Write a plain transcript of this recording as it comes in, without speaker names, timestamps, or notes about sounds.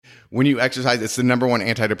when you exercise, it's the number one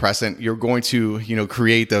antidepressant. You're going to,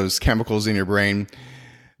 create those chemicals in your brain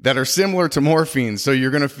that are similar to morphine. So you're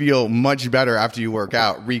going to feel much better after you work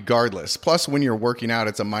out regardless. Plus, when you're working out,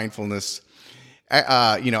 it's a mindfulness,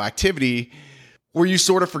 activity where you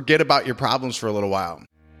sort of forget about your problems for a little while.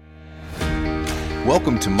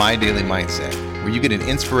 Welcome to My Daily Mindset, where you get an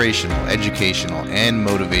inspirational, educational, and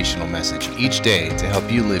motivational message each day to help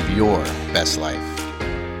you live your best life.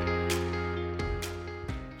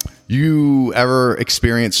 You ever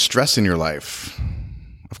experience stress in your life?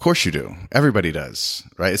 Of course you do. Everybody does,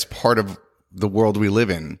 right? It's part of the world we live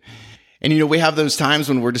in. And, we have those times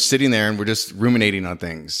when we're just sitting there and we're just ruminating on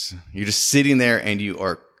things. You're just sitting there and you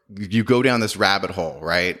go down this rabbit hole,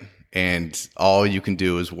 right? And all you can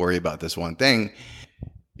do is worry about this one thing.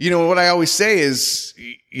 What I always say is,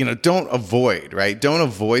 don't avoid, right? Don't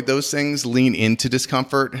avoid those things. Lean into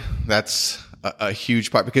discomfort. That's a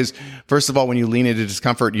huge part, because first of all, when you lean into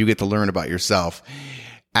discomfort, you get to learn about yourself.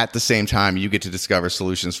 At the same time, you get to discover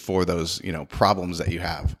solutions for those, problems that you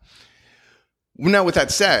have. Now, with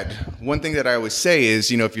that said, one thing that I always say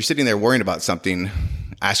is, if you're sitting there worrying about something,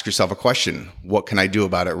 ask yourself a question. What can I do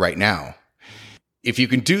about it right now? If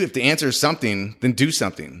the answer is something, then do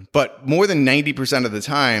something. But more than 90% of the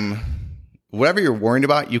time, whatever you're worrying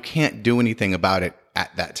about, you can't do anything about it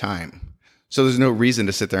at that time. So there's no reason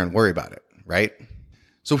to sit there and worry about it, right?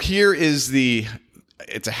 So here is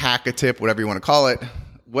it's a hack, a tip, whatever you want to call it.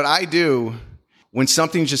 What I do when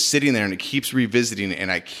something's just sitting there and it keeps revisiting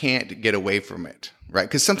and I can't get away from it, right?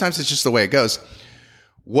 Because sometimes it's just the way it goes.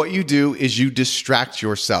 What you do is you distract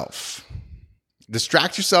yourself.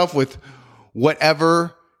 Distract yourself with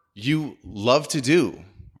whatever you love to do,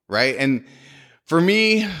 right? And for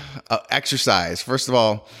me, exercise. First of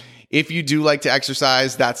all, if you do like to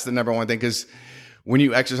exercise, that's the number one thing, because when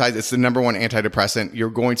you exercise, it's the number one antidepressant. You're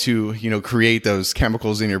going to, create those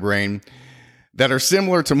chemicals in your brain that are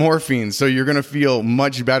similar to morphine. So you're going to feel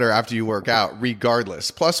much better after you work out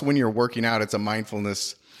regardless. Plus, when you're working out, it's a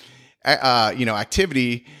mindfulness,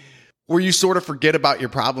 activity where you sort of forget about your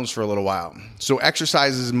problems for a little while. So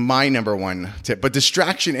exercise is my number one tip. But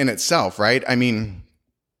distraction in itself, right? I mean,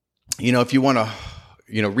 if you want to,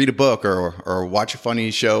 read a book or watch a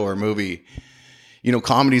funny show or movie,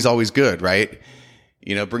 comedy is always good, right?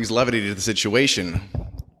 It brings levity to the situation.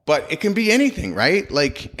 But it can be anything, right?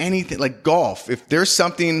 Like anything, like golf. If there's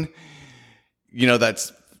something,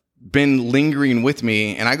 that's been lingering with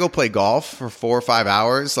me and I go play golf for 4 or 5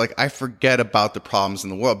 hours, like I forget about the problems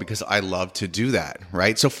in the world because I love to do that,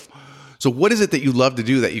 right? So what is it that you love to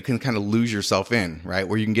do that you can kind of lose yourself in, right?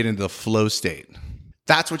 Where you can get into the flow state.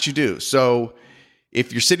 That's what you do. So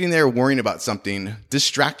if you're sitting there worrying about something,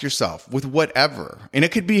 distract yourself with whatever. And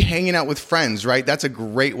it could be hanging out with friends, right? That's a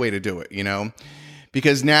great way to do it,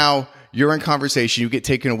 because now you're in conversation, you get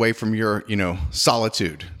taken away from your,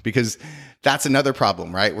 solitude, because that's another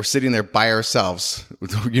problem, right? We're sitting there by ourselves,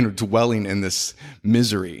 dwelling in this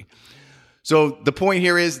misery. So the point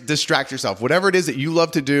here is distract yourself. Whatever it is that you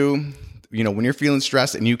love to do, when you're feeling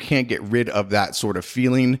stressed and you can't get rid of that sort of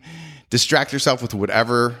feeling, distract yourself with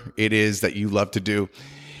whatever it is that you love to do.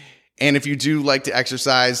 And if you do like to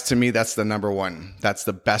exercise, to me, that's the number one. That's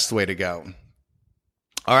the best way to go.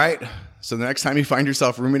 All right. So the next time you find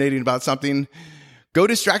yourself ruminating about something, go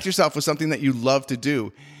distract yourself with something that you love to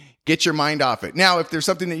do. Get your mind off it. Now, if there's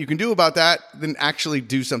something that you can do about that, then actually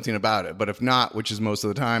do something about it. But if not, which is most of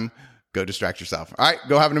the time, go distract yourself. All right,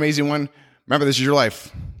 go have an amazing one. Remember, this is your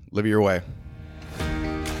life. Live it your way.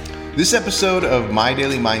 This episode of My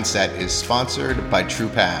Daily Mindset is sponsored by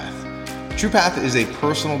TruePath. TruePath is a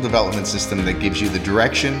personal development system that gives you the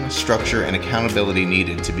direction, structure, and accountability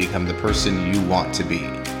needed to become the person you want to be.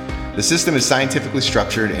 The system is scientifically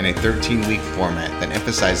structured in a 13-week format that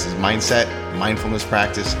emphasizes mindset, mindfulness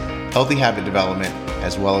practice, healthy habit development,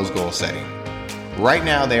 as well as goal setting. Right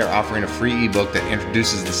now, they are offering a free ebook that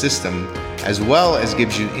introduces the system, as well as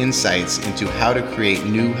gives you insights into how to create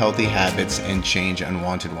new healthy habits and change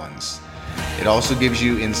unwanted ones. It also gives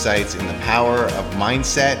you insights in the power of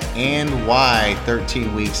mindset and why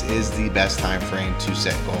 13 weeks is the best time frame to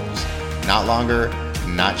set goals. Not longer,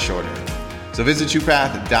 not shorter. So visit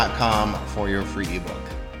TruePath.com for your free ebook.